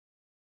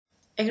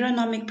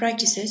agronomic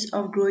practices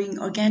of growing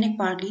organic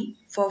barley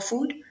for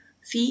food,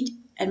 feed,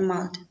 and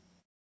malt.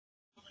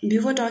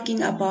 Before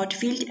talking about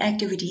field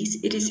activities,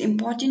 it is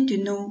important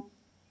to know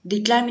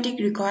the climatic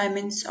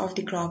requirements of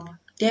the crop.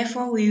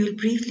 Therefore, we will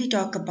briefly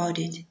talk about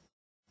it.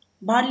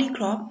 Barley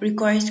crop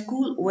requires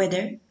cool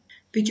weather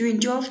between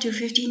 12 to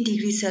 15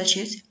 degrees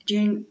Celsius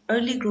during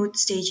early growth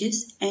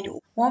stages and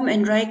warm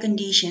and dry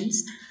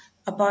conditions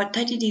about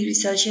 30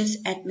 degrees Celsius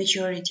at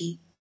maturity.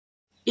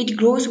 It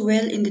grows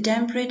well in the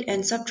temperate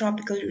and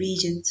subtropical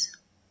regions.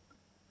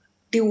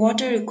 The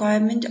water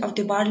requirement of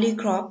the barley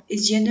crop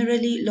is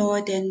generally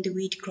lower than the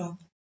wheat crop.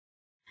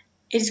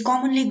 It is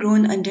commonly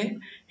grown under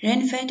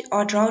rain-fed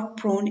or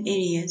drought-prone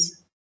areas.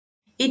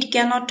 It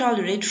cannot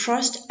tolerate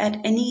frost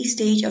at any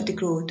stage of the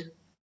growth.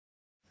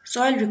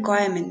 Soil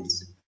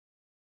requirements.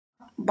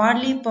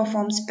 Barley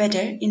performs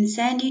better in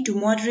sandy to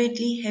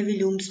moderately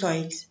heavy loam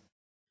soils,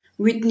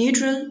 with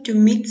neutral to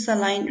mixed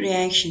saline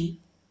reaction.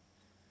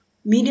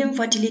 Medium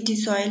fertility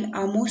soil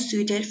are most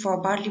suited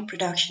for barley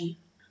production.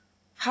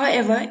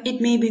 However, it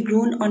may be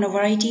grown on a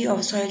variety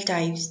of soil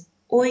types,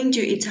 owing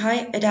to its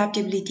high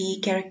adaptability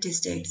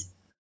characteristics.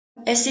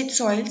 Acid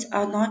soils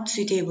are not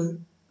suitable.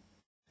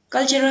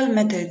 Cultural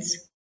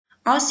methods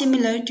are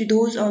similar to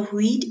those of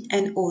wheat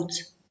and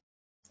oats.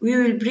 We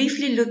will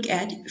briefly look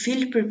at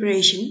field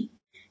preparation,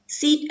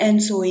 seed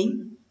and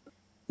sowing,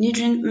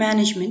 nutrient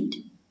management,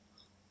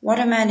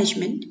 water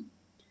management,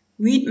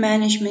 weed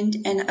management,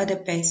 and other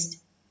pests.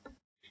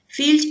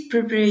 Field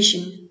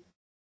preparation.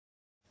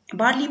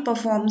 Barley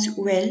performs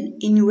well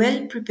in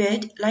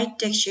well-prepared,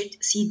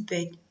 light-textured seed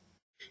bed.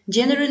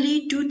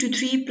 Generally, 2 to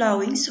 3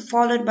 plowings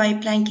followed by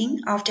planking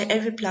after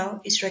every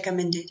plow is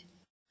recommended.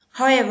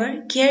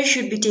 However, care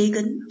should be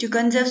taken to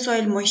conserve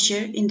soil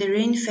moisture in the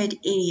rain-fed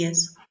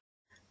areas.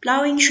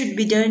 Plowing should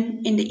be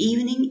done in the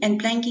evening and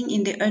planking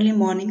in the early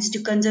mornings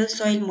to conserve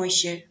soil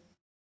moisture.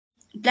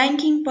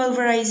 Planking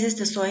pulverizes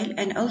the soil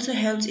and also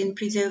helps in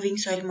preserving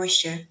soil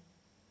moisture.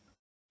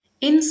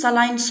 In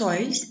saline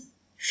soils,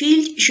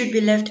 field should be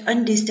left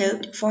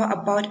undisturbed for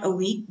about a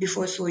week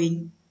before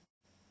sowing.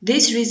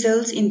 This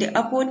results in the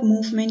upward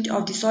movement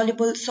of the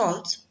soluble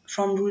salts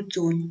from root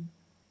zone,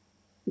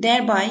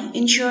 thereby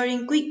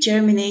ensuring quick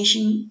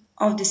germination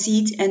of the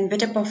seeds and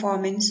better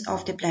performance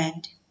of the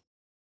plant.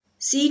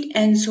 Seed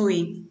and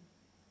sowing.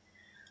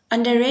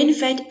 Under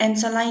rain-fed and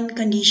saline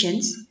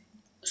conditions,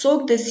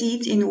 soak the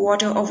seeds in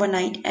water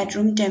overnight at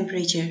room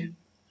temperature.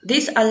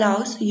 This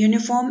allows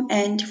uniform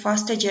and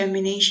faster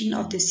germination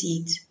of the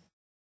seeds.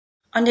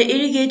 Under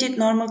irrigated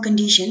normal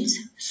conditions,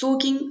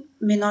 soaking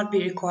may not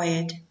be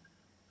required.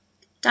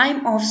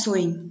 Time of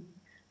sowing.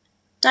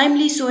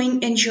 Timely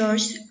sowing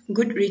ensures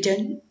good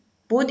return,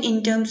 both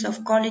in terms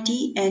of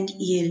quality and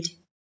yield.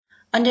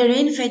 Under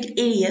rain-fed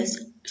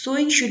areas,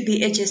 sowing should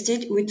be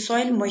adjusted with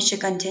soil moisture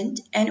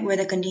content and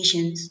weather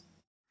conditions.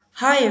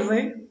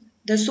 However,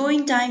 the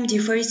sowing time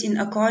differs in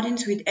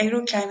accordance with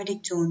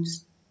agroclimatic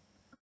zones.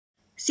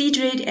 Seed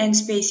rate and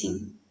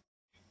spacing.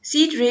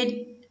 Seed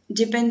rate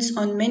depends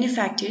on many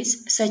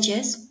factors such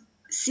as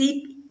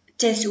seed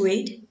test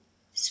weight,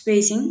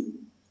 spacing,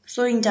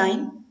 sowing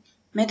time,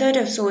 method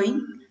of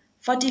sowing,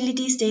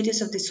 fertility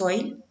status of the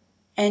soil,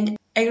 and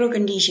agro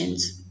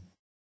conditions.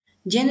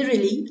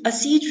 Generally, a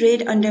seed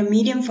rate under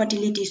medium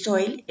fertility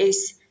soil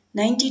is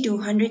 90 to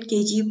 100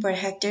 kg per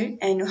hectare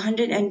and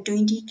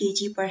 120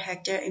 kg per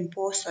hectare in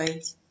poor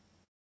soils.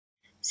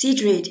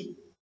 Seed rate.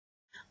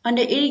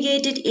 Under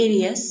irrigated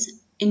areas,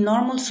 in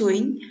normal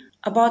sowing,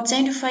 about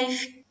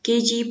 75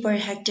 kg per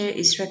hectare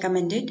is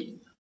recommended,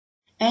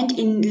 and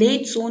in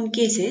late sown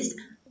cases,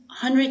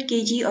 100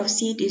 kg of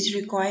seed is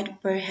required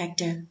per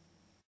hectare.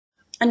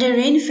 Under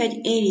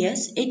rain-fed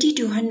areas, 80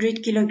 to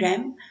 100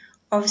 kg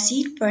of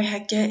seed per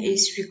hectare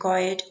is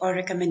required or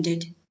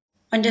recommended.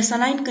 Under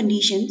saline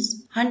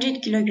conditions,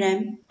 100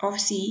 kg of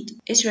seed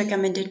is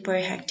recommended per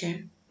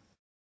hectare.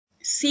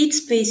 Seed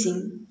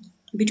spacing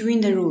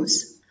between the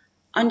rows.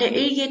 Under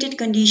irrigated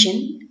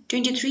condition,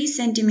 23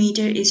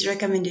 cm is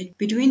recommended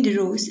between the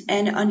rows,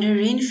 and under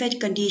rain-fed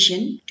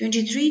condition,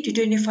 23 to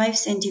 25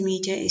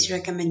 cm is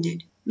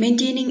recommended.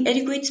 Maintaining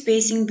adequate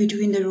spacing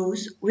between the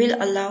rows will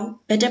allow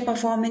better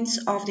performance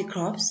of the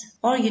crops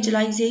or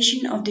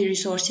utilization of the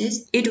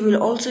resources. It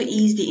will also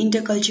ease the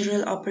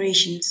intercultural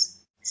operations.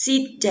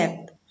 Seed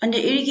depth. Under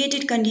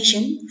irrigated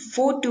condition,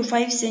 4 to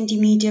 5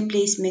 cm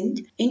placement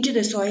into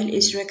the soil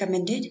is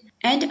recommended,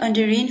 and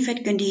under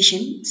rain-fed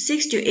condition,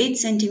 6 to 8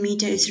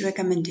 cm is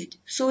recommended,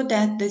 so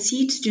that the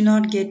seeds do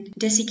not get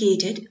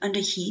desiccated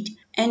under heat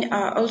and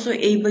are also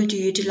able to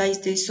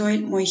utilize the soil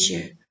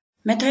moisture.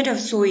 Method of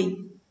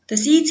sowing. The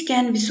seeds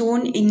can be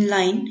sown in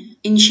line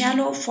in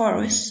shallow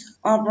furrows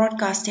or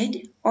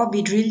broadcasted or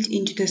be drilled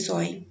into the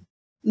soil.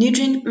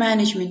 Nutrient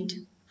management.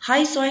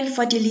 High soil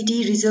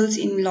fertility results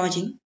in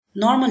lodging.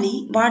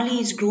 Normally, barley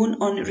is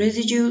grown on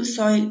residual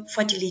soil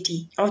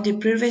fertility of the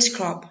previous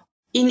crop.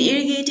 In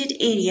irrigated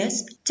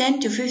areas,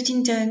 10 to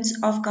 15 tons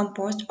of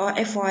compost or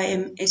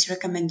FYM is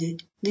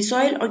recommended. The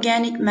soil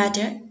organic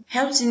matter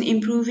helps in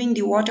improving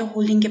the water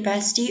holding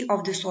capacity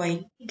of the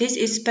soil. This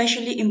is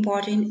especially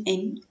important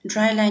in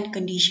dryland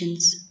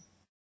conditions.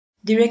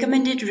 The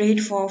recommended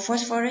rate for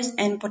phosphorus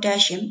and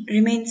potassium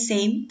remains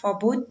same for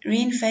both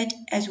rain-fed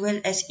as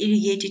well as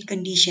irrigated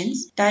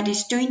conditions, that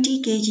is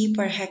 20 kg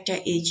per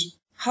hectare each.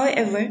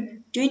 However,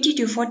 20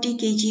 to 40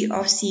 kg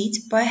of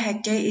seeds per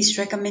hectare is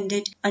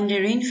recommended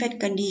under rain-fed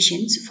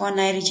conditions for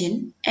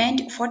nitrogen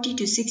and 40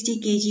 to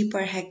 60 kg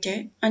per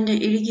hectare under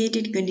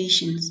irrigated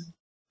conditions.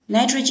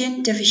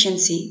 Nitrogen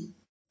deficiency.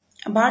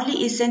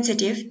 Barley is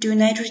sensitive to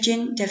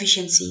nitrogen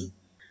deficiency.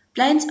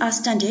 Plants are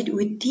stunted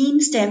with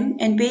thin stem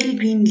and pale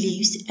green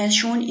leaves as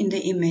shown in the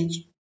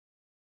image.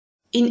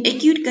 In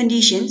acute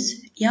conditions,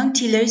 young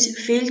tillers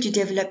fail to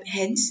develop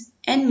heads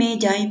and may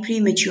die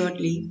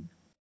prematurely.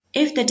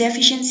 If the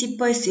deficiency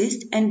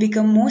persists and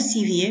becomes more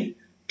severe,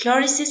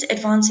 chlorosis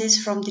advances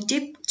from the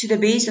tip to the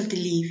base of the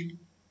leaf.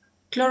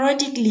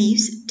 Chlorotic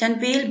leaves turn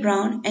pale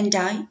brown and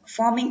die,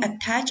 forming a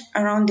thatch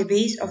around the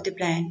base of the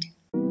plant.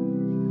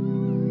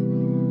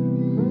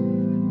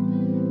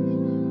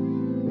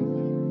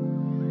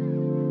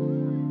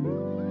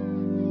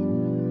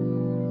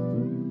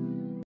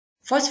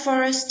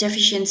 Phosphorus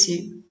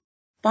deficiency.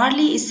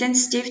 Barley is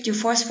sensitive to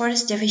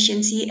phosphorus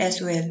deficiency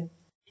as well.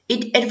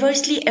 It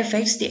adversely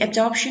affects the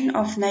absorption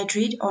of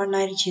nitrate or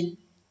nitrogen.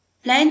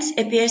 Plants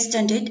appear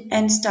stunted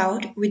and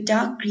stout with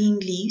dark green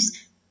leaves.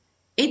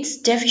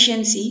 Its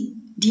deficiency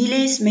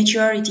delays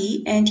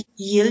maturity and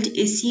yield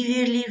is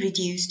severely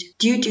reduced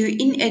due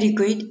to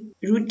inadequate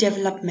root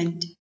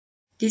development.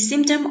 The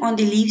symptom on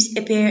the leaves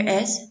appear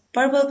as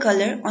purple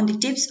color on the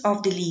tips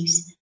of the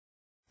leaves.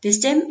 The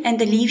stem and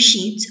the leaf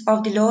sheaths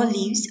of the lower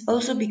leaves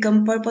also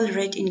become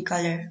purple-red in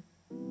color.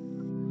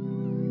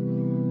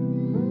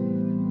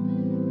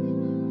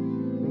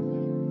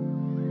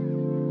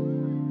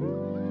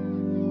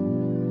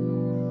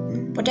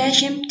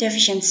 Potassium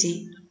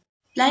deficiency.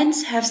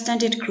 Plants have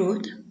stunted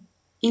growth.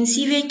 In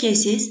severe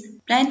cases,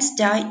 plants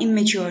die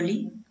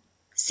immaturely.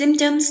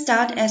 Symptoms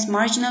start as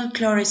marginal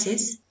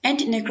chlorosis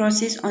and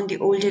necrosis on the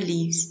older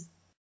leaves.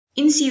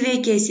 In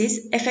severe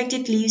cases,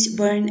 affected leaves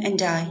burn and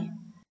die.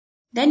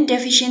 Then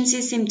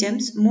deficiency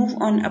symptoms move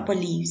on upper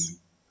leaves.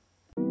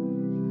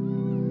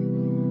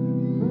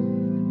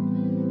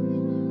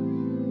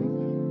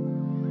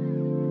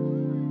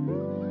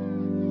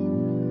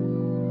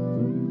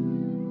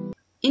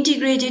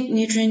 Integrated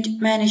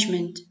nutrient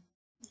management.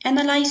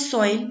 Analyze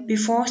soil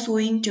before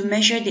sowing to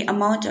measure the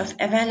amount of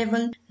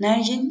available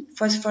nitrogen,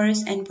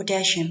 phosphorus and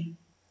potassium.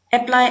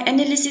 Apply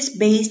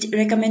analysis-based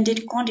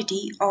recommended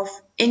quantity of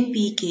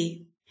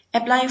NPK.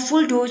 Apply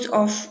full dose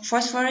of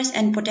phosphorus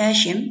and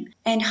potassium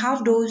and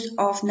half dose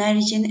of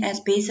nitrogen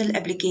as basal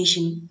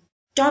application.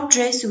 Top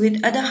dress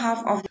with other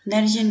half of the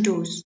nitrogen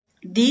dose.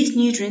 These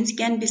nutrients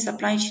can be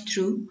supplied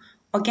through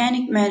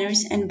organic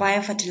manners and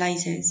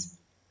biofertilizers.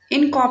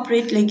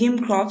 Incorporate legume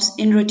crops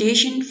in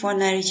rotation for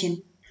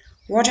nitrogen.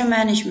 Water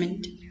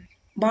management.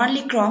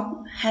 Barley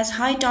crop has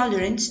high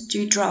tolerance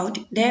to drought,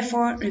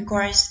 therefore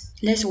requires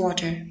less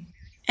water.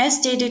 As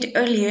stated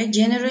earlier,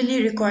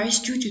 generally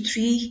requires 2 to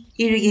 3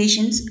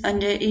 irrigations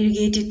under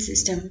irrigated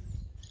system.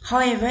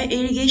 However,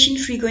 irrigation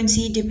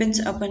frequency depends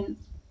upon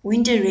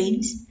winter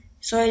rains,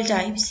 soil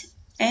types,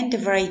 and the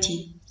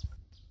variety.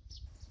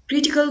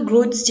 Critical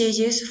growth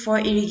stages for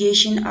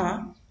irrigation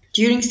are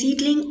during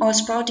seedling or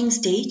sprouting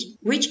stage,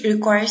 which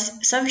requires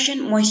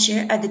sufficient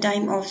moisture at the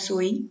time of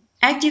sowing,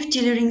 active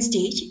tillering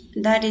stage,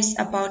 that is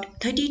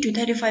about 30 to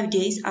 35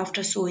 days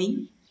after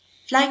sowing,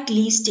 flagged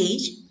leaf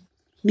stage,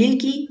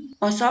 milky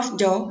or soft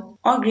dough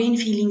or grain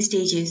filling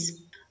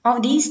stages.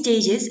 Of these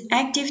stages,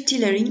 active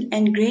tillering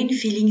and grain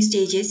filling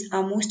stages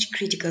are most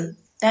critical.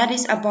 That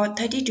is about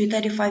 30 to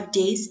 35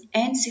 days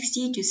and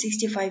 60 to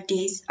 65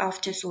 days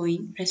after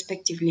sowing,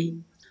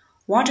 respectively.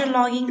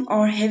 Waterlogging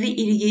or heavy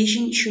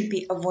irrigation should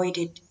be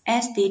avoided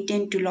as they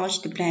tend to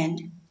lodge the plant.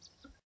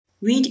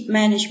 Weed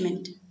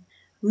management.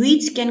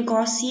 Weeds can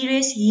cause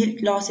serious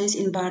yield losses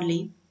in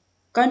barley.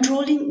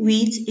 Controlling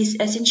weeds is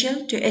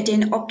essential to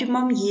attain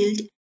optimum yield.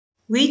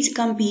 Weeds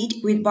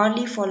compete with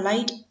barley for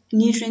light,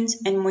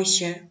 nutrients and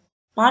moisture.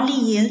 Barley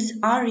yields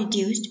are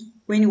reduced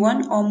when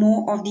one or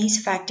more of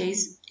these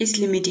factors is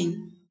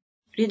limiting.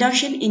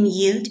 Reduction in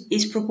yield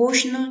is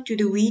proportional to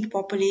the weed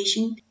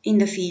population in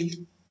the field.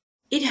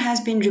 It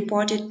has been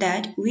reported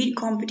that weed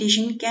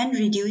competition can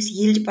reduce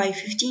yield by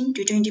 15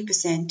 to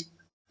 20%.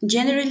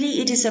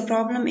 Generally, it is a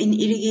problem in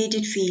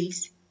irrigated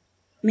fields.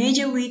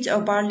 Major weeds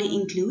of barley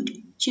include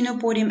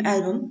Chenopodium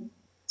album,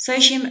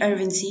 Sertium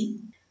ervensii,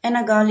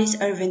 Anagalis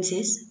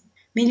ervensis,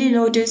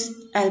 Millilotus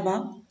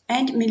alba,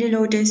 and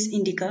Millilotus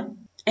indica,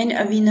 and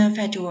Avena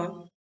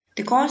fatua.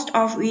 The cost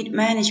of weed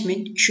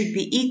management should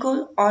be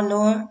equal or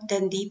lower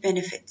than the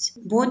benefits,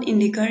 both in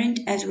the current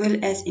as well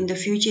as in the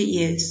future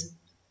years.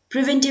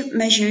 Preventive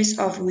measures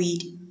of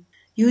weed.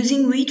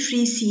 Using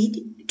weed-free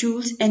seed,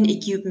 tools and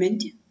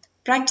equipment.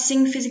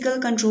 practicing physical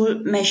control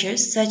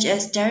measures such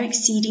as direct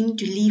seeding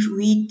to leave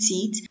wheat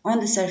seeds on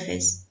the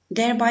surface,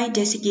 thereby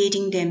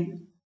desiccating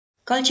them.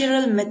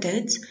 Cultural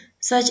methods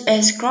such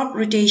as crop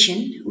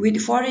rotation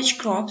with forage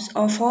crops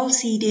or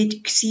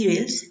fall-seeded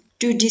cereals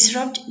to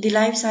disrupt the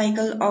life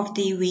cycle of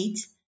the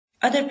weeds.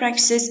 Other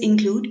practices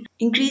include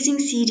increasing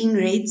seeding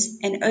rates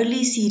and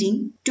early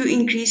seeding to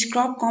increase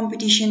crop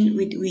competition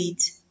with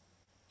weeds.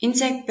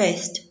 Insect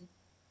pest.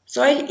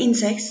 Soil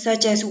insects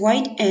such as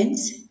white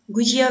ants,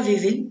 Gujia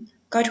weevil,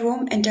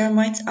 cutworm and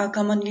termites are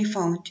commonly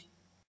found.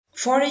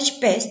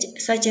 Forage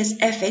pests such as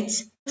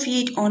aphids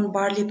feed on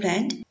barley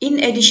plant.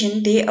 In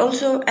addition, they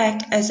also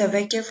act as a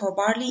vector for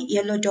barley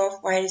yellow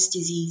dwarf virus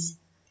disease.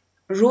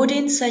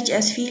 Rodents such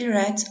as field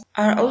rats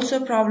are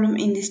also a problem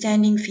in the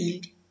standing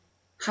field.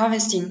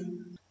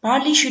 Harvesting.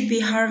 Barley should be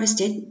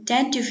harvested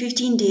 10 to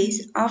 15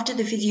 days after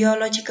the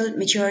physiological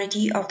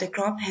maturity of the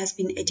crop has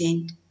been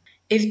attained.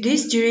 If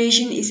this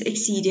duration is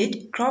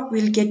exceeded, crop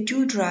will get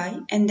too dry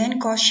and then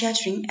cause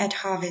shattering at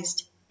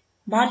harvest.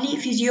 Barley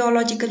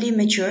physiologically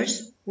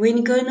matures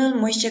when kernel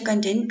moisture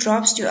content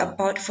drops to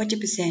about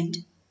 40%.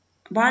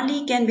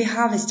 Barley can be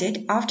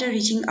harvested after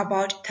reaching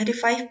about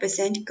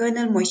 35%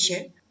 kernel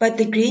moisture, but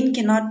the grain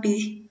cannot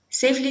be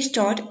safely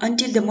stored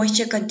until the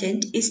moisture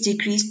content is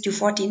decreased to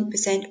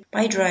 14%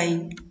 by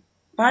drying.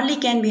 Barley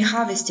can be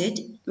harvested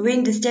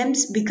when the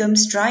stems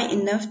becomes dry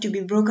enough to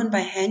be broken by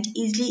hand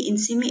easily in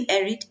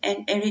semi-arid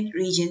and arid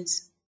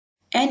regions.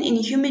 And in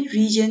humid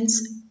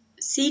regions,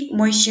 seed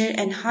moisture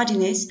and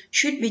hardiness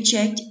should be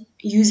checked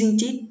using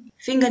teeth,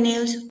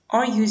 fingernails,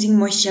 or using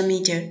moisture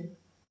meter.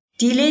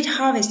 Delayed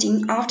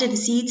harvesting after the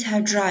seeds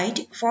have dried,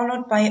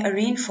 followed by a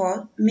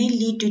rainfall, may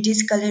lead to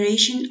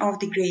discoloration of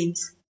the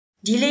grains.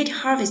 Delayed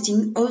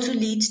harvesting also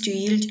leads to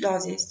yield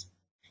losses.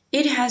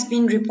 It has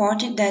been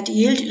reported that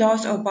yield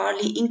loss of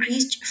barley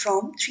increased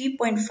from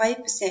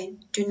 3.5%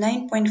 to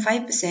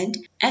 9.5%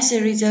 as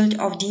a result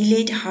of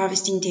delayed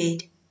harvesting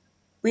date.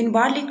 When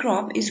barley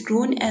crop is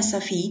grown as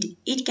a feed,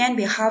 it can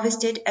be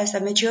harvested as a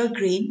mature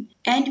grain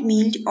and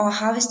milled or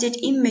harvested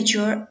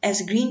immature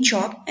as green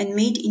chopped and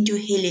made into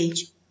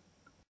haylage.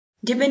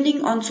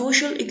 Depending on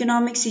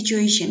social-economic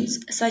situations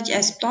such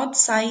as plot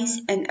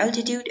size and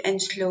altitude and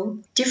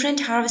slope, different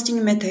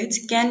harvesting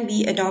methods can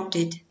be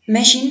adopted.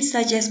 Machines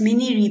such as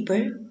mini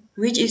reaper,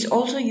 which is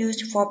also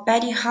used for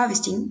paddy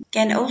harvesting,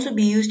 can also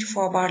be used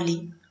for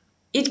barley.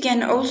 It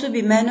can also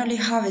be manually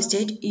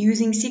harvested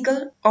using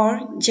sickle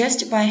or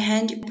just by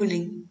hand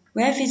pulling.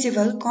 Where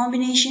feasible,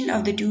 combination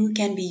of the two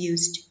can be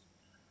used.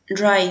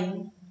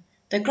 Drying.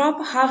 The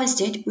crop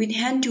harvested with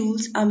hand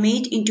tools are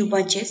made into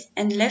bunches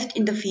and left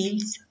in the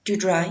fields to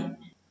dry.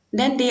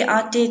 Then they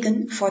are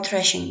taken for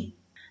threshing.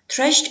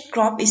 Threshed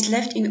crop is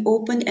left in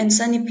open and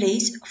sunny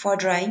place for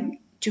drying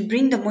to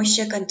bring the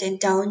moisture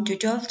content down to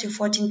 12 to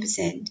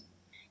 14%.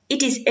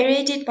 It is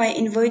aerated by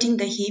inverting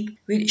the heap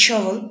with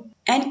shovel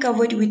and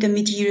covered with the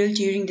material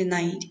during the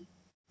night.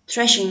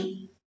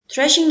 Threshing.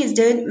 Threshing is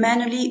done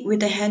manually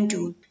with a hand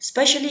tool,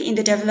 especially in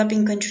the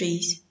developing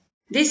countries.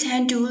 This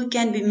hand tool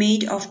can be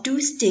made of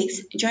two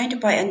sticks joined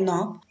by a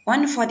knob,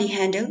 one for the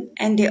handle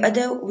and the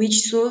other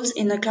which swirls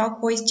in a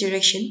clockwise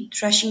direction,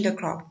 threshing the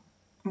crop.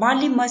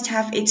 Barley must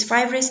have its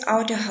fibrous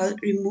outer hull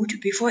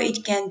removed before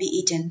it can be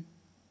eaten.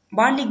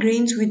 Barley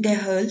grains with their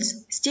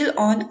hulls still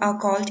on are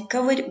called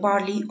covered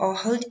barley or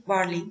hulled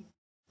barley.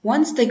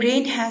 Once the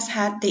grain has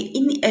had the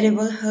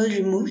inedible hull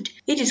removed,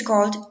 it is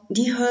called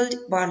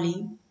dehulled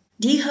barley.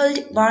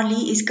 Dehulled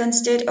barley is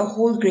considered a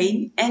whole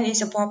grain and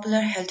is a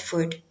popular health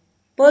food.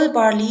 Pearl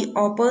barley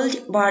or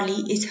pearled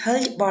barley is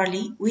hulled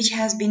barley which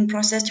has been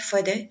processed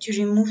further to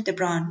remove the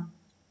bran.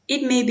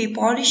 It may be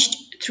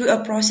polished through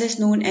a process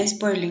known as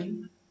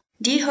pearling.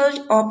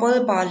 Dehulled or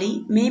pearl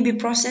barley may be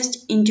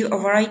processed into a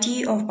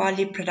variety of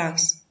barley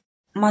products.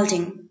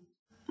 Malting.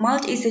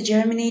 Malt is a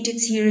germinated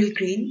cereal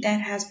grain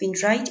that has been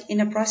dried in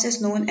a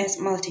process known as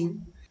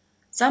malting.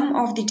 Some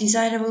of the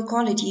desirable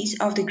qualities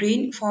of the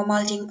grain for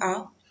malting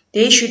are: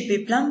 they should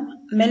be plump,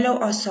 mellow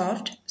or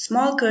soft,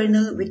 small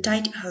kernel with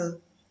tight hull.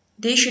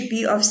 They should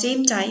be of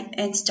same type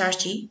and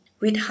starchy,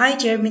 with high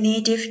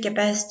germinative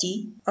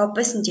capacity or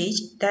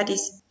percentage that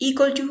is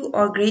equal to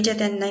or greater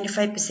than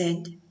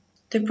 95%.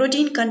 The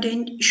protein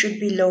content should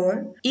be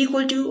lower,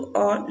 equal to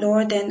or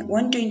lower than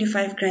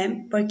 125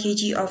 gram per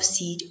kg of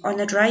seed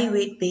on a dry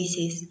weight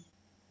basis.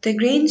 The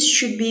grains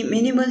should be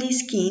minimally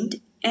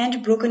skinned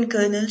and broken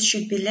kernels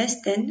should be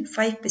less than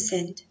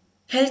 5%.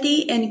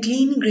 Healthy and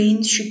clean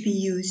grains should be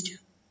used.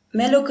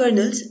 Mellow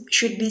kernels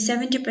should be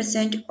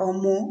 70% or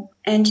more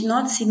and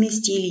not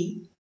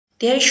semi-steely.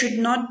 There should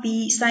not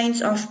be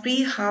signs of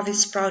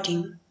pre-harvest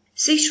sprouting.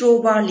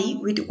 6-row barley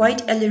with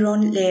white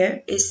aileron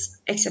layer is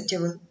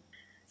acceptable.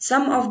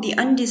 Some of the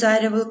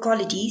undesirable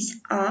qualities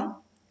are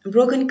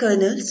broken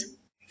kernels,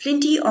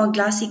 flinty or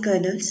glassy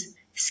kernels,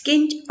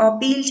 skinned or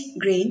peeled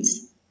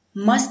grains,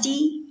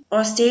 musty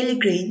or stale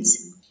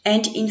grains,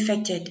 and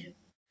infected.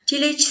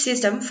 Tillage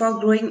system for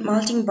growing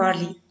malting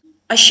barley.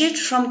 A shift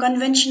from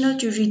conventional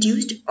to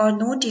reduced or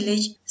no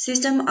tillage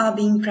system are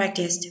being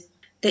practiced.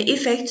 The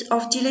effects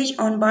of tillage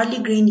on barley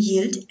grain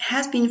yield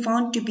has been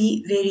found to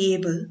be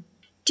variable.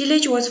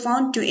 Tillage was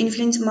found to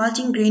influence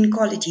malting grain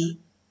quality.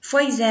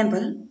 For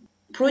example,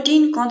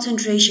 protein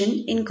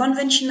concentration in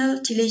conventional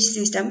tillage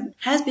system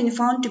has been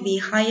found to be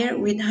higher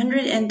with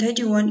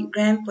 131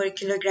 gram per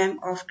kilogram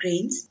of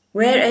grains,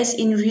 whereas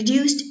in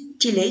reduced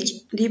tillage,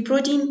 the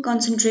protein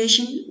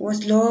concentration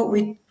was lower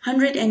with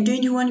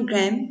 121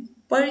 gram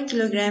per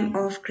kilogram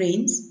of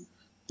grains.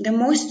 The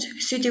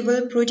most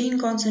suitable protein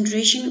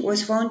concentration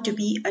was found to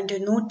be under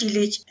no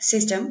tillage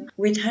system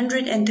with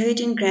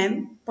 113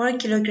 gram per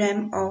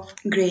kilogram of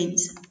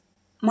grains.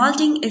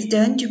 Malting is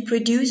done to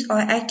produce or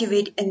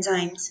activate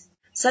enzymes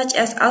such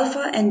as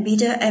alpha and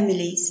beta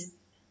amylase.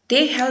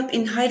 They help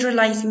in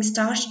hydrolyzing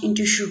starch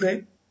into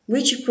sugar,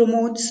 which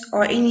promotes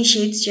or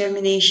initiates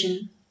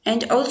germination,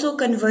 and also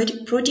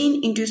convert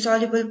protein into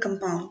soluble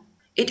compound.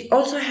 It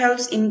also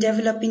helps in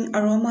developing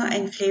aroma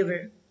and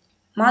flavor.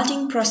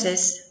 Malting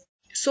process.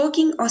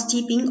 Soaking or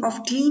steeping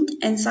of cleaned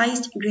and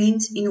sized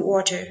grains in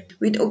water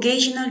with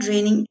occasional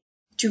draining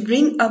to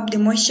bring up the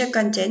moisture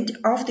content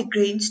of the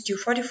grains to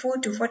 44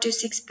 to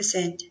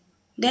 46%.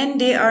 Then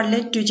they are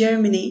let to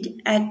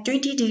germinate at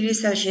 20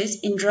 degrees Celsius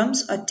in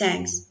drums or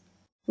tanks.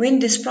 When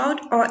the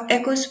sprout or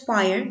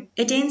ecospire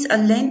attains a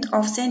length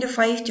of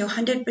 75 to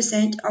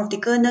 100% of the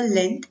kernel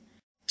length,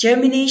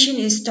 germination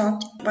is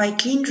stopped by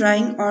clean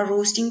drying or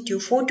roasting to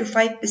 4 to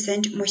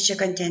 5% moisture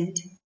content.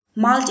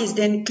 Malt is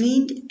then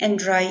cleaned and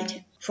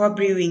dried for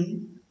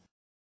brewing.